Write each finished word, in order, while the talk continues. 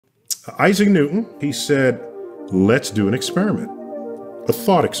Isaac Newton, he said, let's do an experiment, a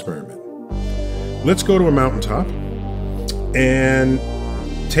thought experiment. Let's go to a mountaintop and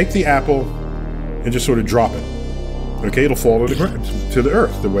take the apple and just sort of drop it. Okay, it'll fall to the ground, to the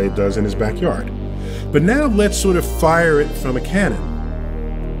earth, the way it does in his backyard. But now let's sort of fire it from a cannon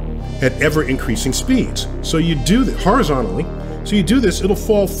at ever-increasing speeds. So you do that horizontally. So you do this, it'll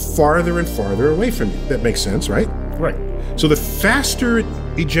fall farther and farther away from you. That makes sense, right? Right. So the faster it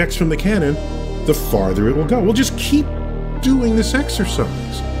ejects from the cannon, the farther it will go. We'll just keep doing this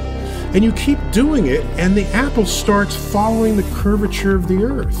exercise. And you keep doing it, and the apple starts following the curvature of the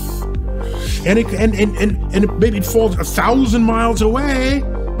earth. And maybe it falls 1,000 miles away,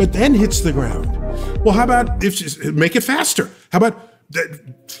 but then hits the ground. Well, how about make it faster? How about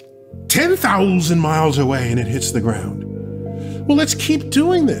 10,000 miles away and it hits the ground? Well, let's keep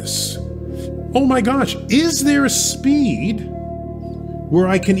doing this. Oh my gosh, is there a speed where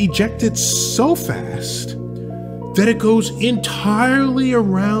I can eject it so fast that it goes entirely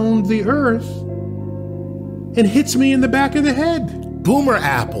around the earth and hits me in the back of the head? Boomer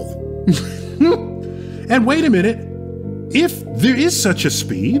apple. And wait a minute, if there is such a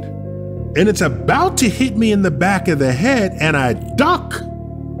speed and it's about to hit me in the back of the head and I duck,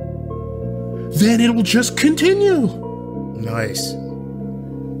 then it will just continue. Nice.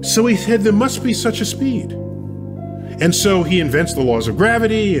 So he said there must be such a speed. And so he invents the laws of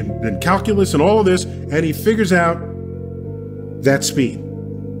gravity and calculus and all of this, and he figures out that speed.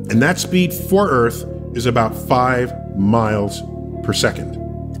 And that speed for Earth is about 5 miles per second.